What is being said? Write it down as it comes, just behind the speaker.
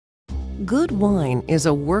Good wine is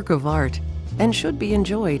a work of art and should be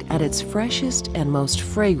enjoyed at its freshest and most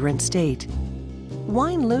fragrant state.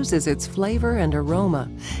 Wine loses its flavor and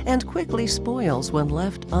aroma and quickly spoils when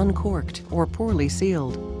left uncorked or poorly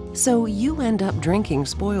sealed. So you end up drinking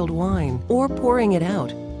spoiled wine or pouring it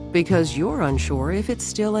out because you're unsure if it's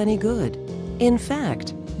still any good. In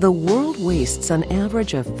fact, the world wastes an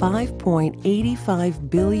average of $5.85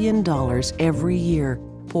 billion every year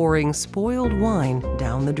pouring spoiled wine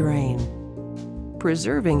down the drain.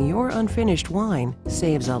 Preserving your unfinished wine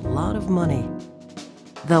saves a lot of money.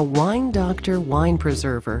 The Wine Doctor Wine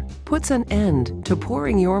Preserver puts an end to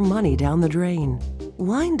pouring your money down the drain.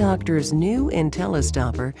 Wine Doctor's new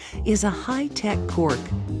IntelliStopper is a high-tech cork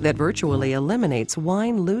that virtually eliminates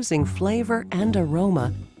wine losing flavor and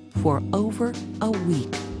aroma for over a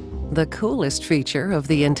week. The coolest feature of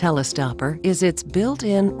the IntelliStopper is its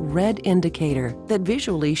built-in red indicator that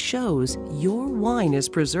visually shows your wine is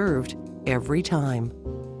preserved every time.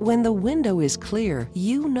 When the window is clear,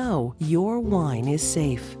 you know your wine is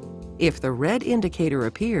safe. If the red indicator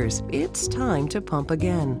appears, it's time to pump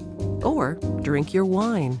again or drink your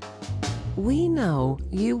wine. We know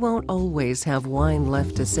you won't always have wine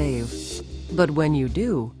left to save, but when you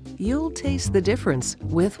do, you'll taste the difference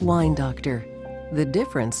with Wine Doctor. The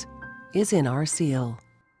difference is in our seal.